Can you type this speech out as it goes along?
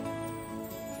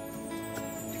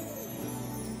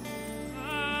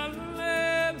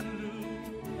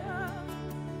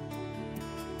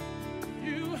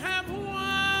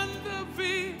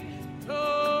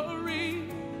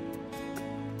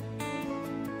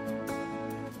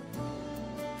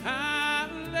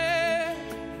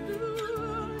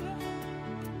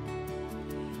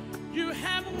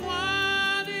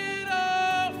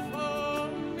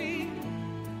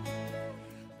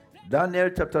Daniel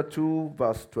chapter 2,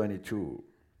 verse 22.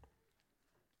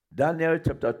 Daniel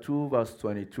chapter 2, verse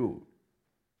 22.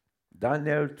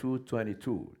 Daniel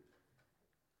 2:22.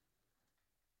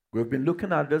 We've been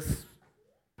looking at this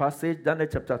passage, Daniel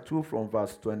chapter 2, from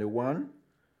verse 21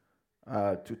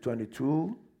 to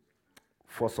 22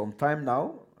 for some time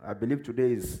now. I believe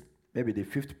today is maybe the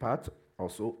fifth part or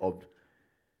so of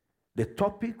the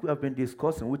topic we have been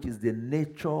discussing, which is the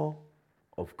nature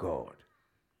of God.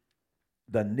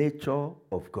 The nature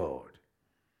of God.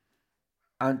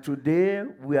 And today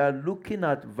we are looking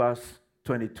at verse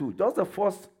 22. Just the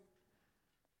first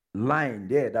line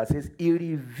there that says, He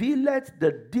revealeth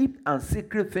the deep and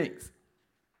secret things.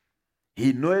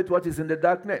 He knoweth what is in the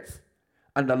darkness,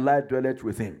 and the light dwelleth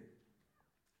with him.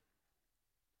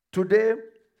 Today,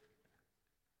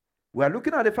 we are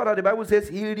looking at the fact that the Bible says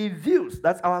He reveals,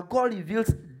 that our God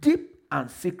reveals deep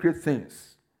and secret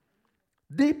things.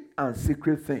 Deep and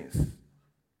secret things.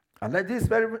 And that is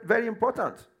very, very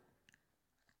important.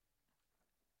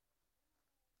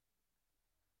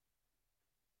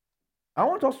 I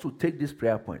want us to take this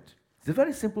prayer point. It's a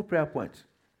very simple prayer point.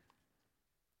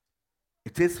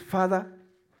 It says, Father,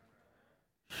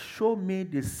 show me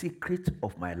the secret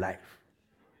of my life.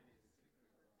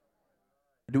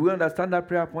 Do we understand that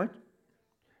prayer point?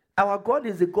 Our God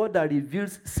is a God that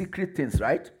reveals secret things,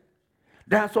 right?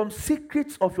 There are some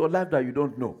secrets of your life that you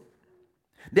don't know.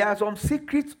 There are some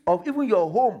secrets of even your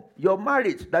home, your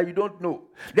marriage that you don't know.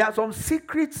 There are some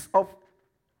secrets of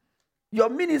your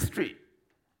ministry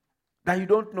that you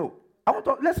don't know.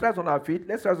 Let's rise on our feet.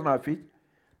 Let's rise on our feet.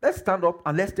 Let's stand up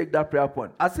and let's take that prayer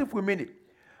point as if we mean it.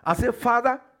 And say,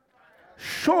 Father,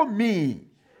 show me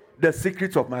the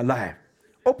secrets of my life.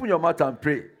 Open your mouth and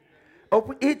pray.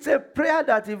 It's a prayer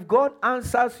that if God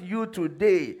answers you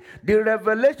today, the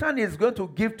revelation He's going to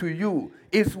give to you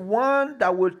is one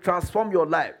that will transform your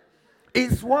life.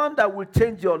 It's one that will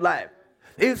change your life.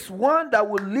 It's one that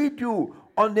will lead you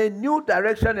on a new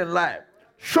direction in life.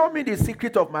 Show me the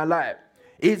secret of my life.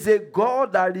 It's a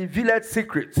God that revealed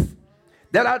secrets.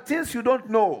 There are things you don't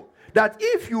know that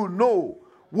if you know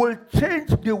will change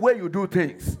the way you do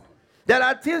things. There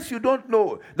are things you don't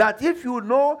know that if you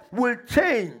know will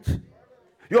change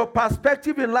your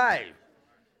perspective in life.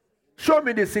 Show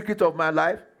me the secret of my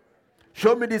life.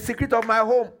 Show me the secret of my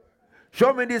home.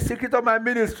 Show me the secret of my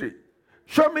ministry.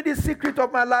 Show me the secret of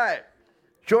my life.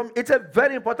 Show me. It's a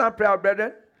very important prayer,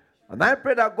 brethren. And I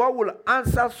pray that God will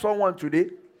answer someone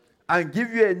today and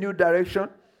give you a new direction.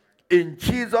 In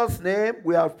Jesus' name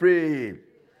we have prayed.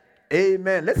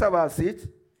 Amen. Let's have our seat.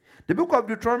 The book of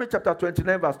Deuteronomy chapter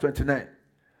 29 verse 29.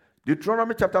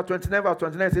 Deuteronomy chapter 29 verse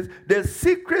 29 says, the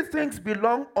secret things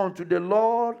belong unto the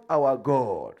Lord our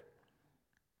God.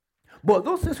 But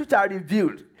those things which are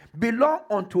revealed belong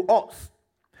unto us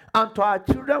and to our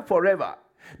children forever,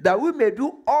 that we may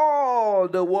do all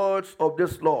the words of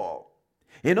this law.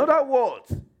 In other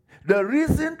words, the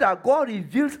reason that God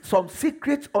reveals some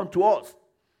secrets unto us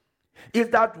is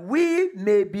that we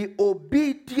may be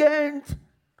obedient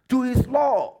to His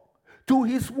law, to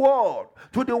His word,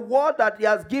 to the word that He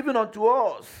has given unto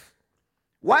us.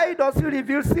 Why does He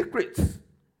reveal secrets?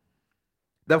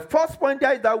 The first point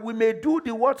there is that we may do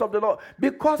the words of the Lord.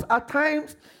 Because at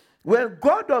times, when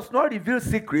God does not reveal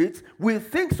secrets, we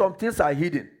think some things are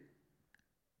hidden.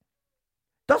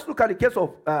 Just look at the case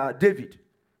of David.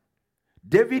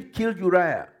 David killed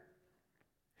Uriah.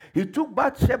 He took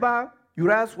Bathsheba,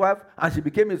 Uriah's wife, and she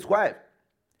became his wife.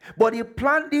 But he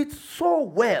planned it so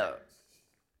well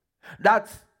that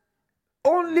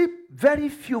only very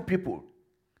few people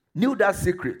knew that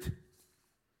secret.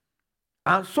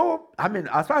 And so,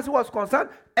 as far as he was concerned,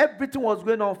 everything was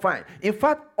going on fine. In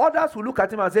fact, others will look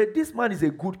at him and say, this man is a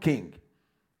good king.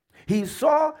 He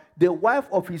saw the wife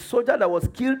of his soldier that was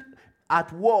killed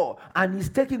at war, and he's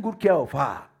taking good care of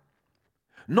her.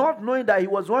 Not knowing that he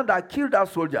was one that killed that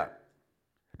soldier,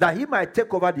 that he might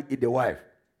take over the wife.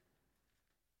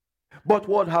 But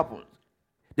what happened?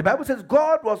 The Bible says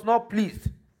God was not pleased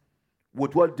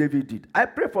with what David did. I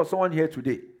pray for someone here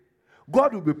today.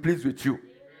 God will be pleased with you.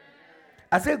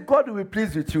 I say God will be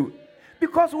pleased with you.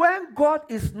 Because when God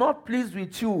is not pleased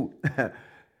with you,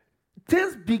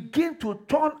 things begin to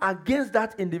turn against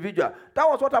that individual. That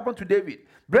was what happened to David.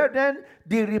 Brethren,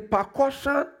 the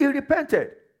repercussion, he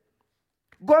repented.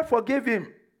 God forgave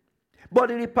him. But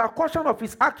the repercussion of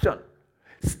his action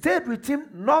stayed with him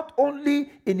not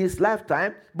only in his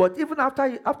lifetime, but even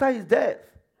after his death.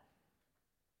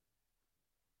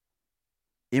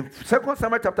 In 2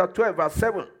 Samuel chapter 12, verse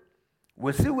 7,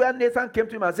 we see where Nathan came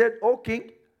to him and said, "O king,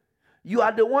 you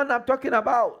are the one I'm talking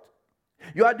about.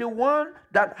 You are the one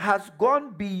that has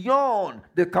gone beyond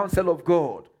the counsel of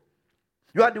God.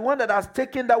 You are the one that has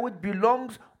taken that which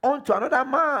belongs unto another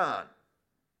man.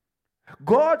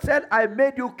 God said, I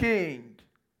made you king.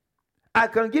 I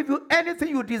can give you anything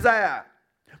you desire.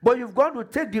 But you've gone to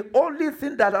take the only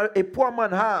thing that a poor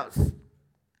man has.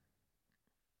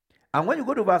 And when you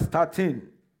go to verse 12.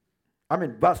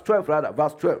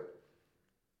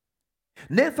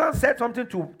 Nathan said something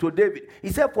to David.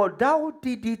 He said, for thou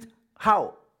did it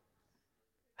how?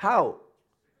 How?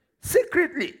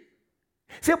 Secretly.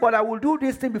 He said, but I will do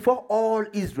this thing before all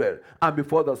Israel and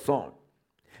before the sun.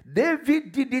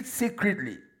 David did it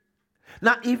secretly.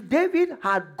 Now, if David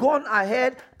had gone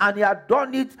ahead and he had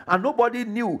done it and nobody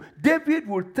knew, David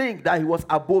would think that he was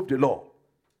above the law.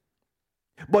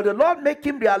 But the Lord made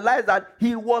him realize that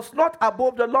he was not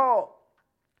above the law.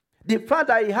 The fact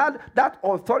that he had that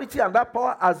authority and that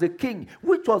power as a king,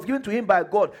 which was given to him by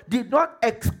God, did not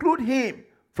exclude him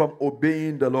from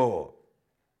obeying the law.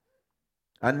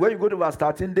 And when you go to verse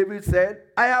 13, David said,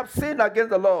 I have sinned against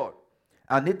the Lord.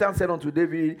 And Nathan said unto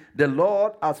David, the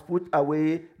Lord has put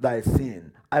away thy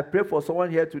sin. I pray for someone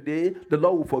here today, the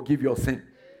Lord will forgive your sin.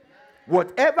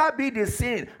 Whatever be the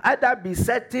sin, either be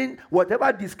certain,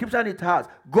 whatever description it has,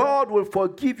 God will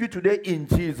forgive you today in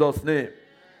Jesus' name.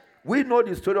 We know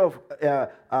the story of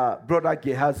brother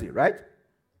Gehazi, right?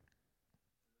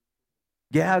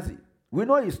 Gehazi. We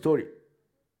know his story.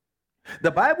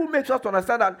 The Bible makes us to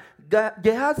understand that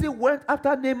Gehazi went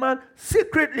after Naaman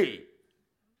secretly.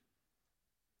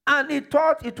 And he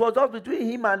thought it was just between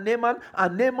him and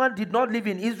Naaman did not live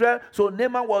in Israel, so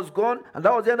Naaman was gone, and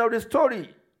that was the end of the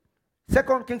story.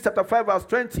 2 Kings chapter 5 verse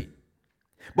 20.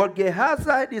 But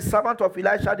Gehazi, the servant of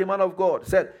Elisha, the man of God,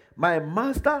 said, my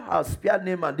master has spared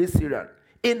Naaman this Syrian,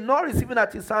 in not receiving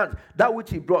at his hands that which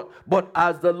he brought, but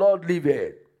as the Lord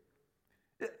liveth.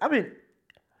 I mean,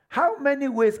 how many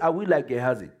ways are we like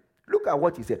Gehazi? Look at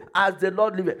what he said. As the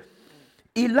Lord liveth.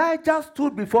 Elijah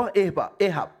stood before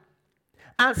Ahab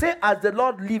and said, as the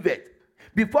Lord liveth,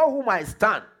 before whom I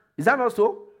stand. Is that not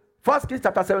so? 1 Kings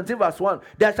chapter 17 verse 1.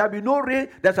 There shall be no rain,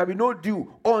 there shall be no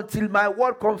dew until my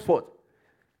word comes forth.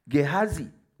 Gehazi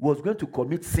was going to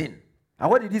commit sin. And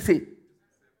what did he say?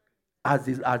 As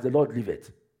the Lord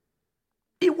liveth.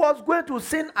 He was going to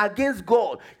sin against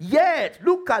God. Yet,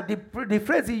 look at the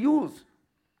phrase he used.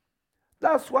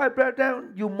 That's why,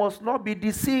 brethren, you must not be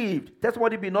deceived. That's why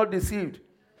be not deceived.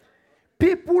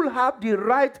 People have the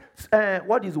right,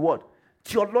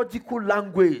 theological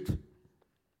language.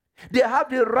 They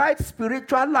have the right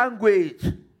spiritual language.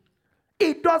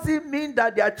 It doesn't mean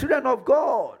that they are children of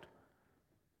God.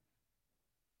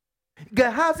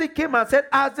 Gehazi came and said,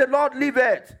 as the Lord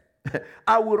liveth,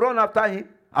 I will run after him.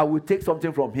 I will take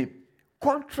something from him.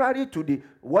 Contrary to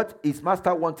what his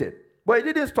master wanted. But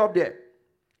he didn't stop there.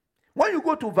 When you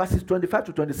go to verses 25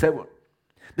 to 27,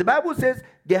 the Bible says,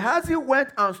 Gehazi went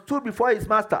and stood before his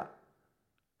master.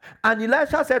 And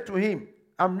Elisha said to him,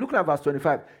 I'm looking at verse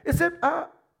 25. He said,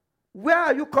 where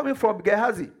are you coming from,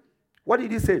 Gehazi? What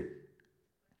did he say?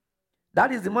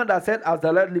 That is the man that said, as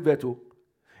the Lord liveth.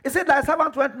 He said, thy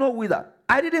servant went no whither.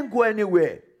 I didn't go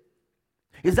anywhere.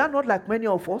 Is that not like many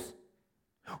of us?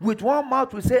 With one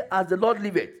mouth we say, as the Lord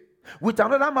liveth. With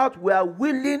another mouth we are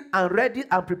willing and ready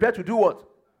and prepared to do what?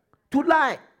 To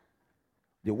lie.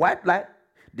 The white lie,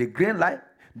 the green lie,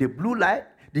 the blue lie,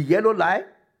 the yellow lie,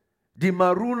 the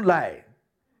maroon lie,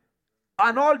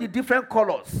 and all the different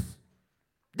colors.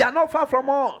 They are not far from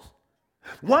us.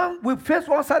 We face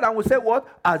one side and we say what?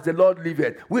 As the Lord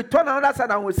liveth. We turn another side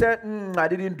and we say, I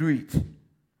didn't do it.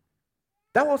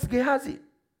 That was Gehazi.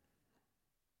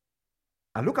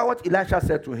 And look at what Elisha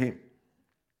said to him.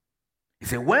 He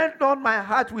said, went not my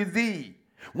heart with thee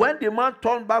when the man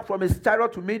turned back from his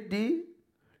chariot to meet thee?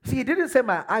 See, he didn't say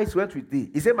my eyes went with thee.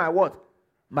 He said my what?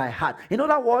 My heart. In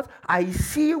other words, I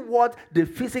see what the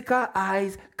physical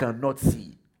eyes cannot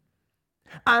see.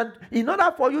 And in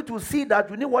order for you to see that,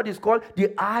 you need what is called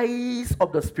the eyes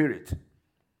of the Spirit.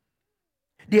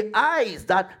 The eyes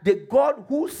that the God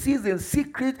who sees in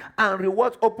secret and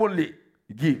rewards openly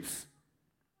gives.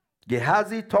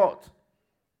 Gehazi thought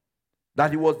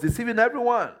that he was deceiving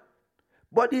everyone.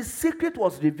 But his secret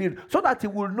was revealed so that he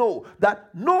will know that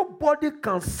nobody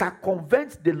can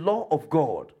circumvent the law of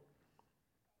God.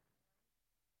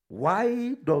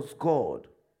 Why does God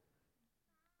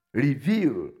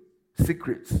reveal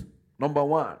secrets? Number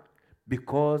one,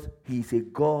 because he is a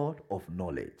God of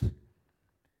knowledge.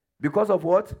 Because of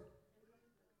what?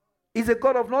 He's a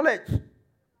God of knowledge.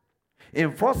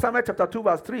 In 1 Samuel chapter 2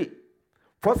 verse 3,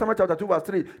 1 Samuel chapter 2 verse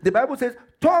 3, the Bible says,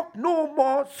 talk no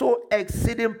more so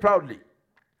exceeding proudly.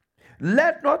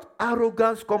 Let not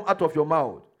arrogance come out of your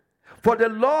mouth. For the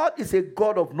Lord is a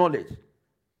God of knowledge,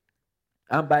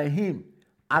 and by him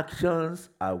actions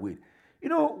are weighed. You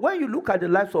know, when you look at the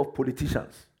lives of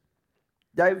politicians,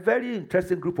 they are a very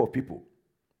interesting group of people.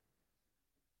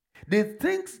 The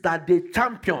things that they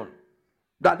champion,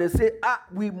 that they say,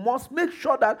 we must make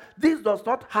sure that this does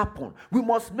not happen. We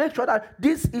must make sure that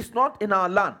this is not in our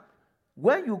land.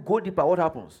 When you go deeper, what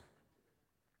happens?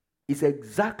 It's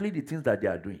exactly the things that they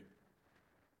are doing.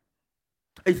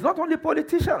 It's not only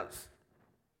politicians,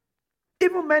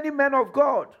 even many men of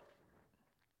God.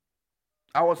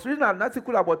 I was reading an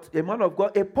article about a man of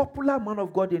God, a popular man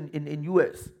of God in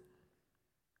US.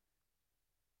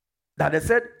 That they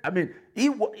said, he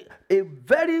was a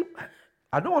very,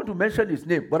 I don't want to mention his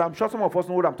name, but I'm sure some of us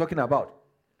know what I'm talking about.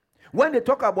 When they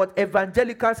talk about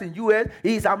evangelicals in US,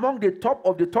 he is among the top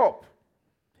of the top.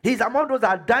 He's among those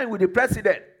that are dying with the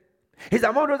president. He's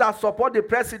among those that support the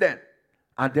president.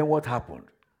 And then what happened?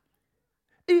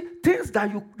 Things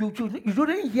that you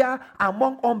shouldn't hear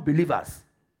among unbelievers.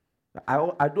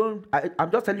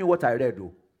 I'm just telling you what I read,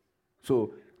 though.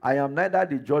 So I am neither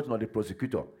the judge nor the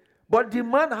prosecutor. But the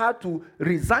man had to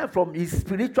resign from his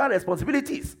spiritual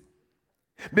responsibilities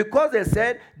because they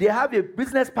said they have a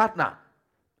business partner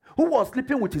who was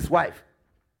sleeping with his wife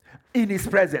in his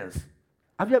presence.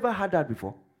 Have you ever heard that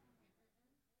before?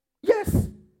 Yes.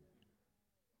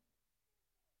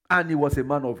 And he was a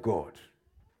man of God.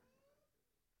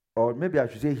 Or maybe I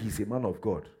should say he's a man of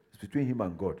God. It's between him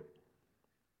and God.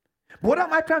 But what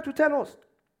am I trying to tell us?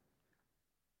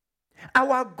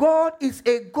 Our God is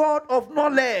a God of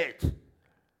knowledge.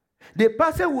 The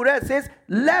passage we read says,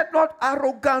 let not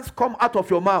arrogance come out of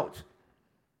your mouth.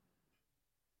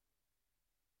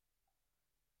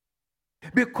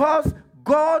 Because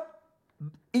God,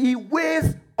 He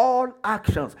weighs all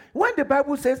actions. When the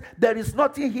Bible says there is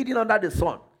nothing hidden under the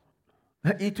sun,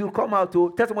 it will come out.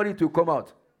 Tell somebody it will come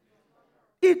out.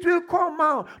 It will come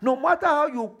out. No matter how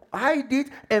you hide it,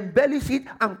 embellish it,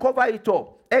 and cover it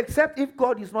up. Except if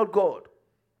God is not God.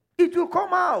 It will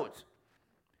come out.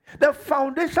 The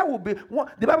foundation will be...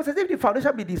 The Bible says if the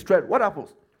foundation be destroyed, what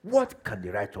happens? What can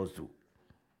the righteous do?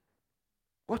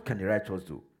 What can the righteous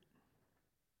do?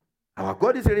 Our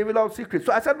God is a revealer of secrets.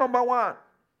 So I said number one,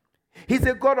 He's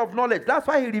a God of knowledge. That's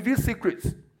why He reveals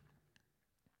secrets.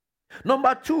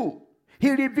 Number two,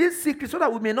 He reveals secrets so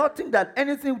that we may not think that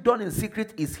anything done in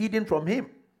secret is hidden from Him.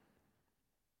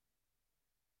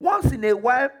 Once in a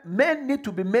while, men need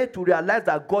to be made to realize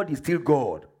that God is still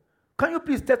God. Can you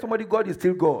please tell somebody God is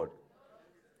still God?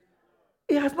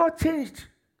 He has not changed.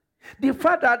 The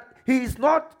fact that He is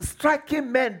not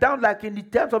striking men down like in the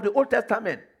terms of the Old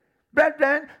Testament.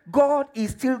 Brethren, God is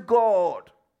still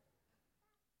God.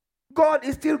 God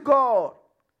is still God.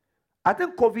 I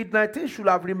think COVID-19 should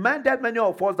have reminded many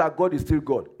of us that God is still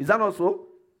God. Is that not so?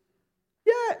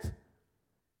 Yes.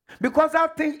 Because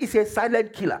that thing is a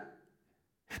silent killer.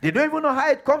 They don't even know how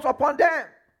it comes upon them.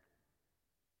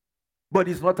 But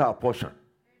it's not our portion.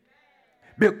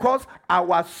 Because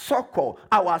our succor,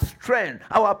 our strength,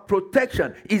 our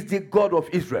protection is the God of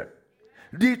Israel.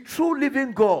 The true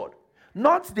living God.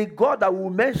 Not the God that we will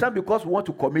mention because we want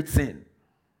to commit sin.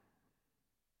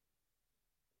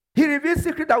 He reveals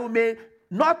secret that we may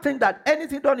not think that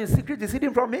anything done in secret is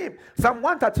hidden from Him. Psalm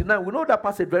 139, we know that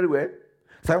passage very well.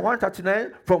 Psalm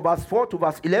 139 from verse 4 to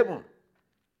verse 11.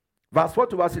 Verse 4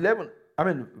 to verse 11.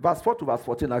 Verse 4 to verse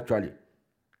 14 actually.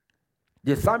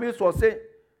 The psalmist was saying,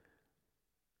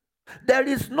 there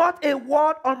is not a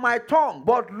word on my tongue,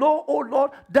 but lo, O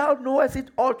Lord, thou knowest it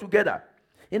altogether.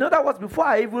 In other words, before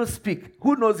I even speak,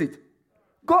 who knows it?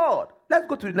 God. Let's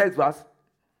go to the next verse.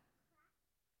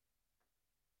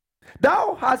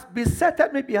 Thou hast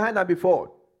besetted me behind and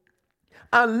before,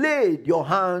 and laid your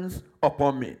hands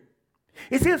upon me.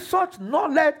 He says, such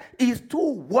knowledge is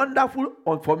too wonderful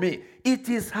for me. It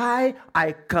is high,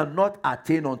 I cannot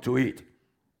attain unto it.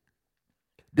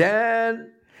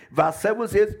 Then, verse 7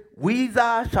 says,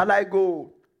 whither shall I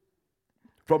go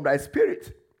from thy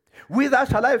spirit? Whither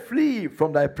shall I flee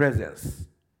from thy presence?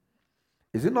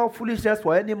 Is it not foolishness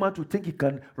for any man to think he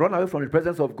can run away from the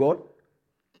presence of God?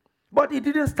 But it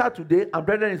didn't start today, and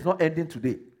brethren, it's not ending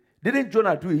today. Didn't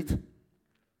Jonah do it?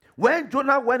 When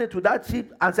Jonah went into that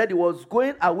ship and said he was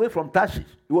going away from Tarshish,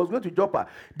 he was going to Joppa,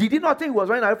 did he not think he was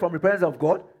running away from the presence of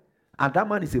God? And that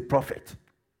man is a prophet.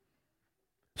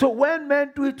 So when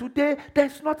men do it today,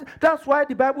 there's nothing. That's why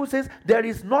the Bible says there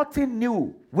is nothing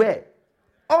new. Where?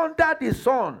 Under the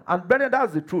sun. And brethren,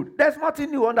 that's the truth. There's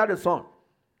nothing new under the sun.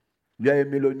 You are a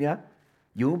millionaire,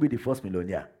 you won't be the first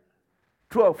millionaire.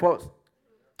 True or false?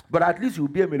 But at least you'll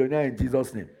be a millionaire in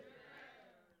Jesus' name.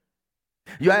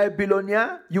 You are a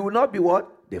billionaire, you will not be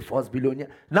what? The first billionaire.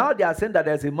 Now they are saying that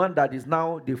there's a man that is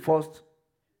now the first.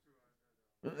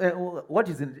 What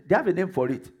is it? They have a name for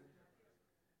it.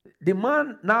 The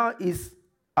man now is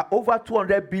over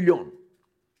 200 billion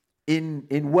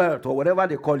in wealth or whatever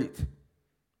they call it.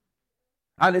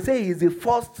 And they say he's the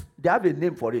first, they have a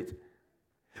name for it.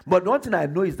 But one thing I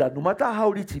know is that no matter how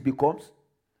rich he becomes,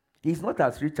 he's not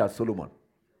as rich as Solomon.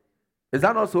 Is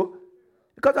that not so?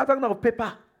 Because I'm talking about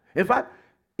paper. In fact,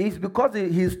 it's because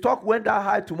his stock went that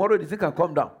high, tomorrow the thing can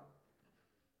come down.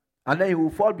 And then he will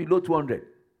fall below 200.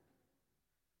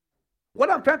 What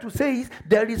I'm trying to say is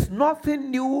there is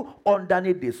nothing new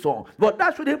underneath the sun. But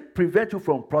that shouldn't prevent you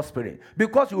from prospering.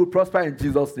 Because you will prosper in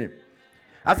Jesus' name.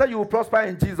 I said you will prosper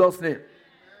in Jesus' name.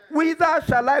 Whither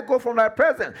shall I go from thy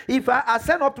presence? If I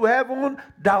ascend up to heaven,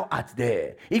 thou art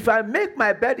there. If I make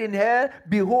my bed in hell,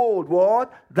 behold,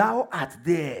 what? Thou art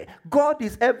there. God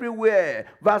is everywhere.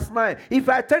 Verse 9. If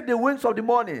I take the wings of the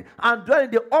morning and dwell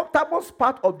in the uttermost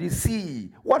part of the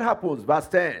sea, what happens? Verse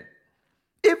 10.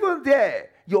 Even there,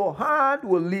 your hand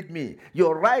will lead me.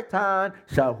 Your right hand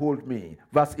shall hold me.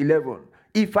 Verse 11.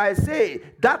 If I say,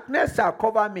 darkness shall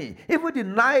cover me, even the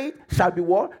night shall be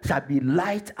what? Shall be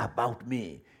light about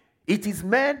me. It is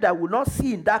men that will not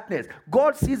see in darkness.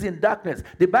 God sees in darkness.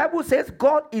 The Bible says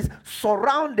God is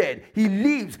surrounded. He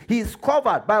lives. He is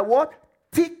covered by what?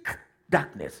 Thick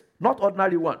darkness. Not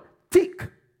ordinary one. Thick.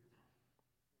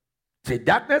 Say,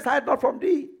 darkness hide not from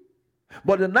thee.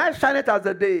 But the night shineth as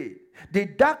the day. The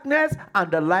darkness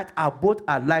and the light are both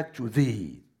alike to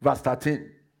thee. Verse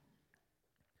 13.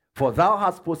 For thou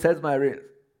hast possessed my reins.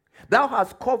 Thou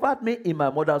hast covered me in my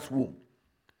mother's womb.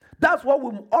 That's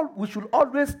what we should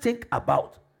always think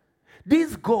about.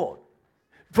 This God,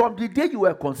 from the day you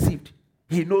were conceived,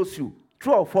 he knows you.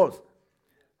 True or false?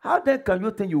 How then can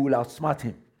you think you will outsmart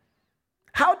him?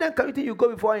 How then can you think you go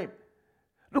before him?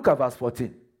 Look at verse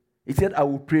 14. He said, I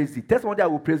will praise thee. Tell somebody I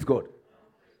will praise God.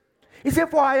 He said,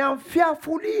 for I am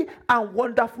fearfully and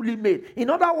wonderfully made.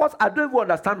 In other words, I don't even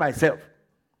understand myself.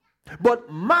 But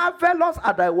marvelous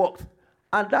are thy works,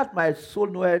 and that my soul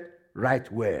knoweth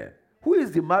right well. Who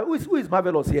is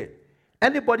marvelous here?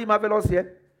 Anybody marvelous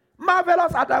here?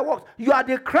 Marvelous are thy works. You are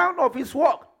the crown of his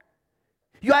work.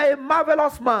 You are a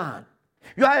marvelous man.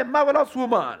 You are a marvelous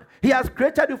woman. He has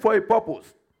created you for a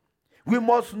purpose. We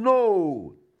must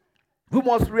know, we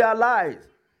must realize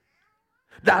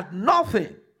that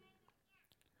nothing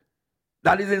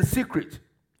that is in secret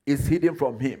is hidden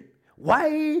from him.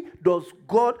 Why does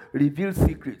God reveal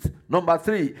secrets? Number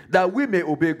 3, that we may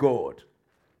obey God.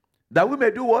 That we may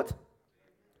do what?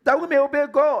 That we may obey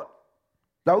God.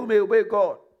 That we may obey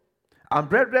God. And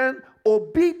brethren,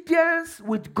 obedience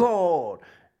with God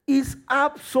is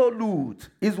absolute.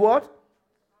 Is what?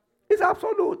 Is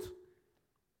absolute.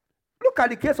 Look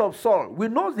at the case of Saul. We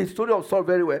know the story of Saul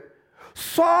very well.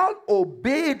 Saul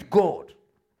obeyed God.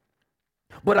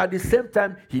 But at the same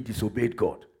time, he disobeyed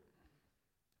God.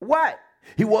 Why?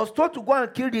 He was told to go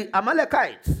and kill the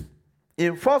Amalekites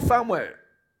in 1 Samuel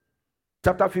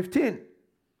chapter 15.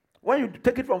 When you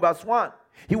take it from verse 1,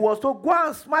 he was told, go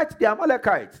and smite the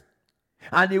Amalekites.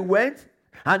 And he went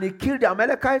and he killed the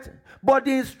Amalekites. But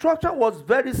the instruction was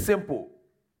very simple.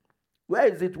 Where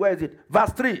is it? Where is it?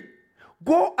 Verse 3.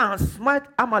 Go and smite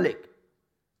Amalek.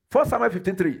 1 Samuel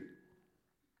 15:3.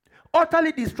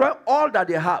 Utterly destroy all that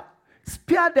they have.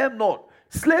 Spare them not.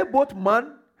 Slay both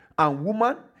man and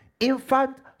woman,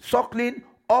 infant, suckling,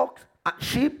 ox,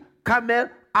 sheep, camel,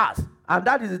 ass. And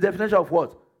that is the definition of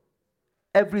what?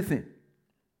 Everything.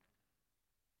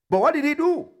 But what did he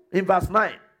do? In verse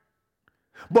 9.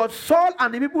 But Saul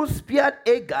and the people spared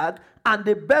Agag and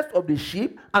the best of the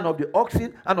sheep and of the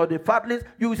oxen and of the fatlings.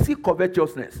 You will see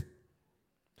covetousness.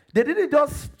 They didn't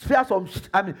just spare some,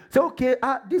 say, okay,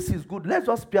 this is good, let's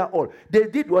just spare all. They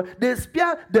did what? They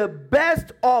spared the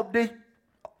best of the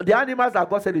animals that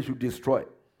God said they should destroy.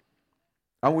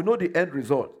 And we know the end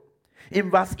result. In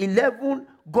verse 11,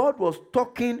 God was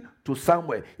talking to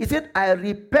Samuel. He said, I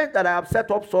repent that I have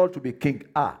set up Saul to be king.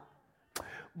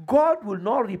 God will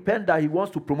not repent that he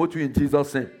wants to promote you in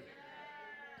Jesus' name.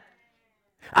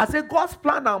 I say God's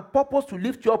plan and purpose to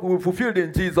lift you up will be fulfilled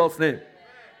in Jesus' name.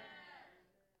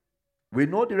 We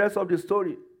know the rest of the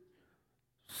story.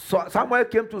 So Samuel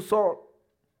came to Saul.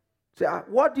 Said,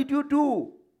 what did you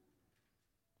do?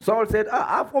 Saul said,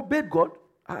 I've obeyed God.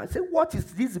 I said, what is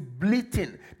this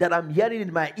bleating that I'm hearing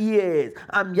in my ears?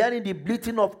 I'm hearing the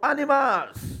bleating of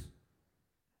animals.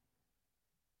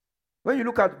 When you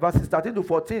look at verses 13 to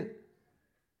 14,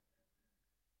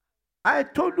 I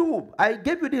told you, I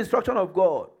gave you the instruction of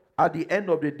God. At the end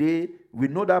of the day, we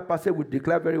know that passage will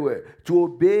declare very well. To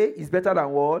obey is better than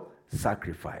what?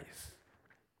 Sacrifice.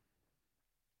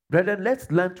 Brethren, let's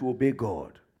learn to obey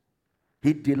God.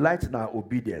 He delights in our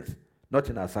obedience. not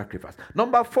in our sacrifice.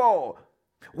 Number 4,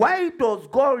 why does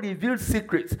God reveal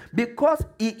secrets? Because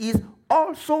he is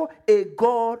also a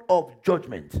God of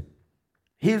judgment.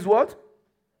 He is what?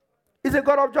 He's a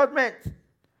God of judgment.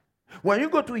 When you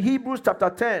go to Hebrews chapter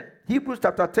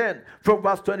 10, from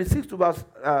verse 26 to verse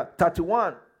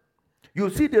 31, you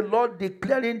see the Lord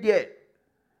declaring there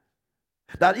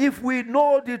that if we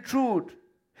know the truth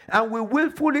and we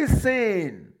willfully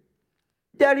sin,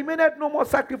 there remaineth no more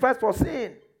sacrifice for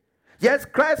sin. Yes,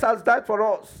 Christ has died for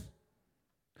us.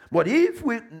 But if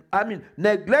we,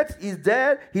 neglect his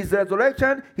death, his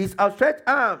resurrection, his outstretched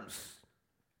arms,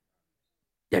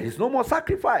 there is no more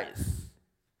sacrifice.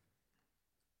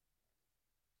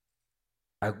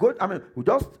 I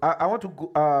want to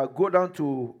go down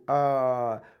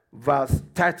to verse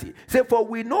 30. Say, for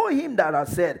we know him that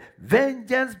has said,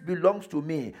 vengeance belongs to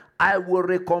me, I will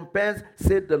recompense,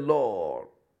 said the Lord.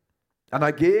 And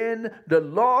again, the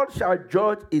Lord shall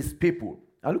judge his people.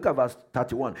 And look at verse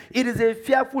 31. It is a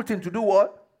fearful thing to do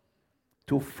what?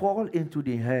 To fall into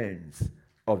the hands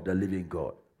of the living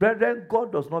God. Brethren,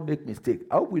 God does not make mistake.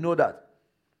 I hope we know that.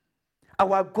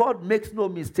 Our God makes no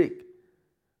mistake.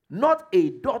 Not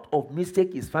a dot of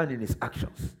mistake is found in his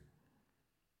actions.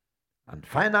 And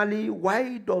finally,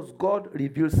 why does God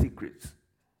reveal secrets?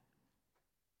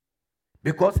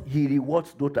 Because he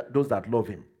rewards those that love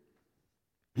him.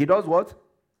 He does what?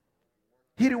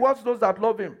 He rewards those that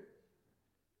love him.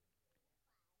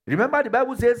 Remember, the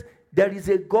Bible says there is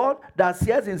a God that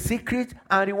sees in secret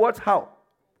and rewards how?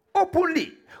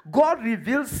 Openly. God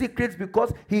reveals secrets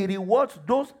because he rewards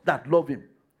those that love him.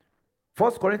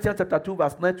 1 Corinthians chapter 2,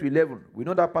 verse 9 to 11. We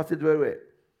know that passage very well.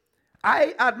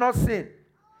 I had not sinned.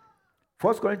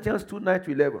 1 Corinthians 2, 9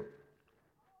 to 11.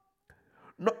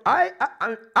 No, I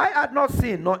had not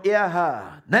seen, nor ear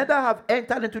heard, neither have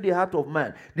entered into the heart of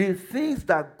man the things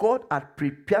that God had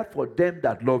prepared for them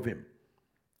that love him.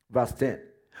 Verse 10.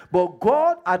 But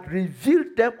God had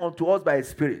revealed them unto us by his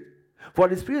Spirit. For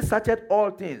the Spirit searcheth all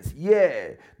things,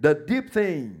 yea, the deep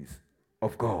things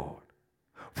of God.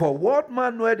 For what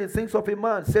man knoweth the things of a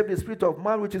man, save the spirit of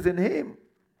man which is in him?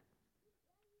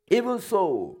 Even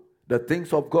so, the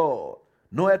things of God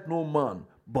knoweth no man,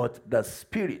 but the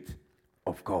Spirit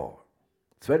of God.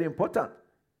 It's very important.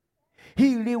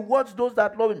 He rewards those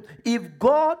that love him. If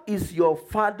God is your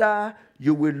Father,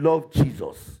 you will love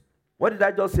Jesus. What did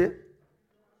I just say?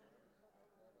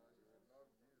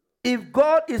 If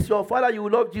God is your Father, you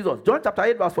will love Jesus. John chapter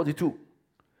 8, verse 42.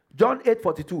 John 8,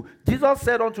 42. Jesus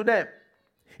said unto them,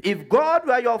 if God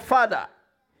were your Father,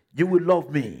 you will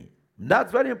love me.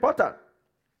 That's very important.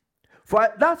 For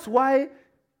that's why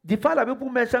the Father people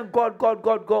mention God, God,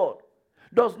 God, God.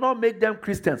 Does not make them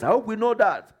Christians. I hope we know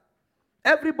that.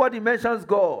 Everybody mentions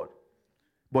God.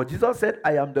 But Jesus said,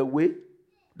 I am the way,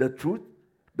 the truth,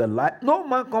 the life. No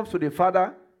man comes to the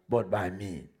Father but by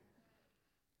me.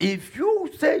 If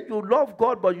you say you love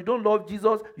God but you don't love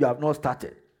Jesus, you have not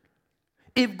started.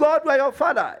 If God were your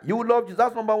Father, you will love Jesus.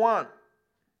 That's number 1.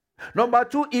 Number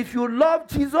 2, if you love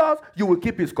Jesus, you will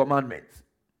keep his commandments.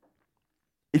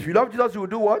 If you love Jesus, you will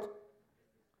do what?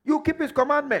 You will keep his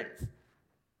commandments.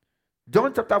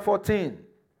 John chapter 14,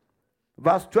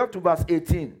 verse 12 to verse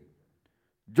 18.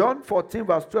 John 14,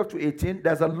 verse 12 to 18.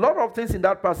 There's a lot of things in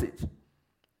that passage.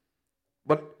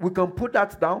 But we can put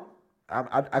that down.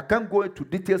 I can't go into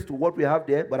details to what we have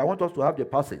there, but I want us to have the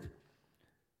passage.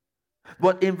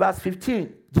 But in verse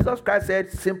 15, Jesus Christ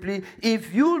said simply,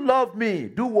 if you love me,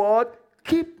 do what?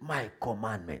 Keep my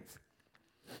commandments.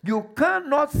 You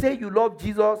cannot say you love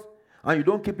Jesus and you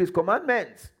don't keep his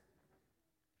commandments.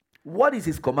 What is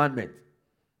his commandment?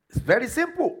 It's very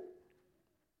simple.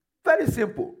 Very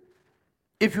simple.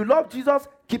 If you love Jesus,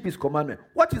 keep his commandment.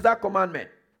 What is that commandment?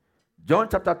 John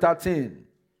chapter 13,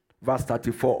 verse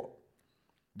 34.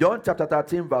 John chapter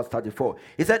 13, verse 34.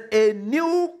 He said, a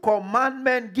new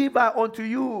commandment give I unto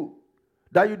you.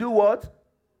 That you do what?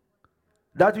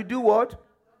 That you do what?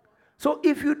 So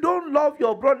if you don't love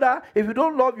your brother, if you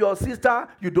don't love your sister,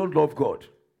 you don't love God.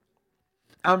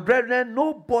 And brethren,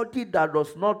 nobody that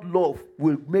does not love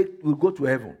will go to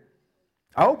heaven.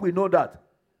 I hope we know that.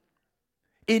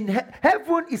 In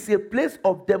heaven is a place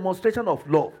of demonstration of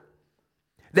love.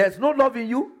 There's no love in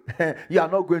you, you are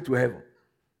not going to heaven.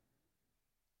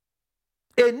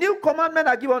 A new commandment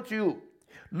I give unto you.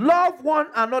 Love one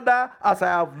another as I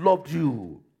have loved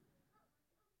you.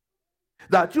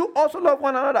 That you also love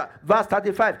one another. Verse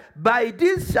 35. By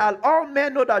this shall all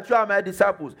men know that you are my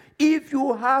disciples, if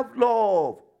you have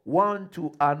love one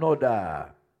to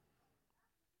another.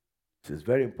 This is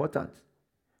very important.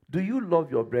 Do you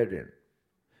love your brethren?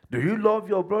 Do you love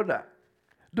your brother?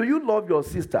 Do you love your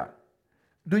sister?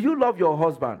 Do you love your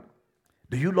husband?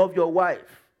 Do you love your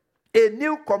wife? A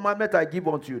new commandment I give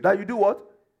unto you, that you do what?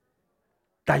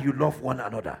 That you love one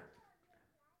another.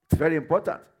 It's very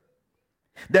important.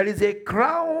 There is a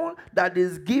crown that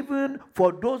is given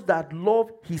for those that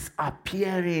love his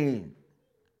appearing.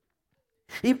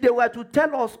 If they were to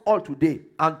tell us all today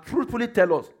and truthfully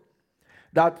tell us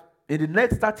that in the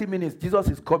next 30 minutes Jesus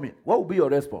is coming, what will be your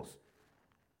response?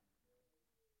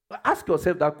 Ask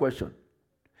yourself that question.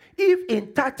 If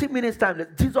in 30 minutes time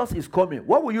Jesus is coming,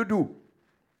 what will you do?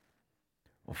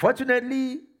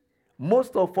 Unfortunately,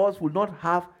 most of us will not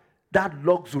have that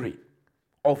luxury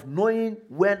of knowing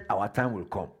when our time will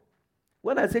come.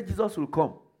 When I say Jesus will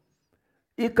come,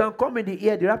 it can come in the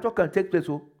air, the rapture can take place,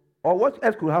 or what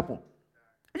else could happen?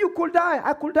 You could die,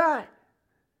 I could die.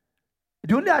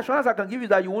 The only assurance I can give you is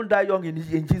that you won't die young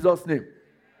in Jesus' name.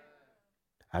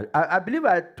 I believe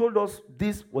I told us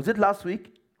this, was it last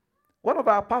week? One of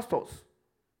our pastors,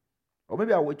 or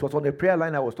maybe it was on the prayer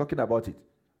line I was talking about it.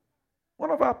 One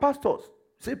of our pastors,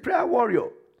 say prayer warrior.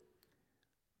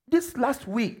 This last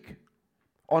week,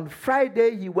 on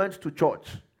Friday, he went to church.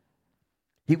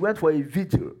 He went for a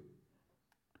vigil.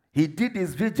 He did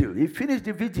his vigil. He finished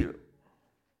the vigil.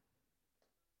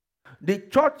 The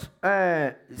church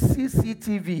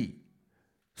CCTV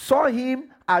saw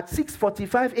him at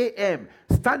 6:45 a.m.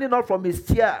 standing up from his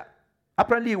chair.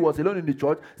 Apparently, he was alone in the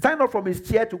church. Standing up from his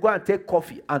chair to go and take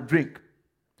coffee and drink.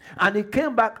 And he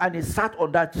came back and he sat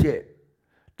on that chair.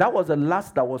 That was the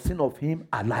last that was seen of him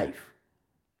alive.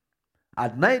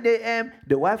 At 9 a.m.,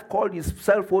 the wife called his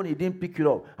cell phone. He didn't pick it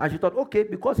up. And she thought, okay,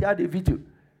 because he had a vigil,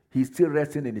 he's still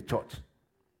resting in the church.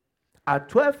 At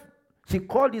 12, she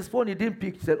called his phone. He didn't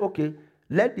pick. She said, okay,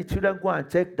 let the children go and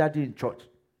check daddy in church.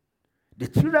 The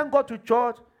children got to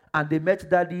church and they met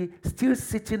daddy still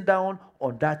sitting down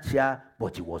on that chair,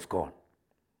 but he was gone.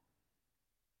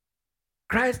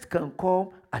 Christ can come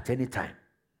at any time.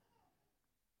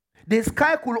 The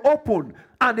sky could open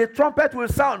and the trumpet will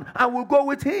sound and we'll go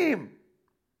with him.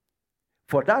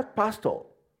 For that pastor,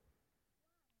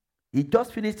 he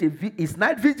just finished his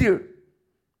night vigil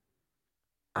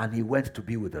and he went to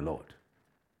be with the Lord.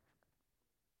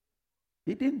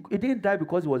 He didn't die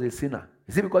because he was a sinner.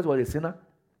 Is it because he was a sinner?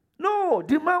 No,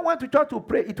 the man went to church to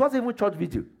pray. It wasn't even church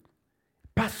vigil.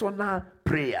 Personal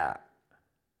prayer.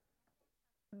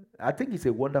 I think it's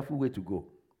a wonderful way to go.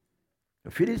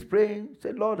 You finish praying,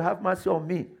 say, Lord, have mercy on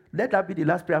me. Let that be the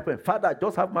last prayer. Father,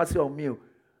 just have mercy on me.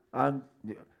 And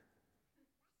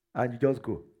you just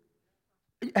go.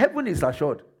 Heaven is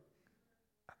assured.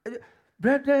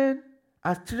 Brethren,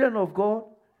 as children of God,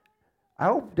 I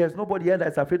hope there's nobody here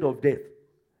that's afraid of death.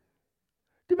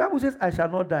 The Bible says, I shall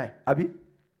not die. Abi?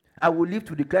 I will live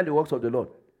to declare the works of the Lord.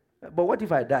 But what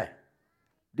if I die?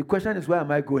 The question is, where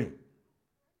am I going?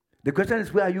 The question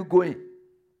is, where are you going?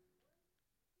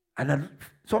 And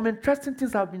some interesting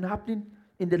things have been happening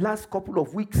in the last couple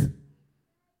of weeks.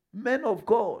 Men of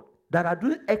God that are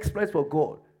doing exploits for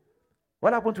God.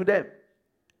 What happened to them?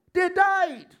 They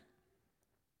died.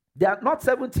 They are not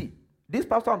 70. This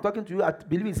pastor I'm talking to you, I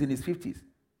believe is in his 50s.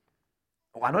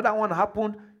 Another one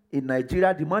happened in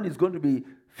Nigeria. The man is going to be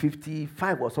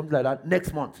 55 or something like that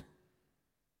next month.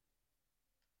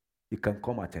 It can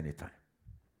come at any time.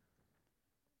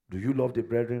 Do you love the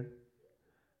brethren?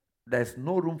 There's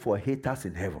no room for haters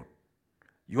in heaven.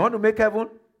 You want to make heaven?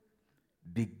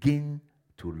 Begin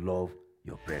to love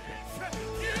your brethren.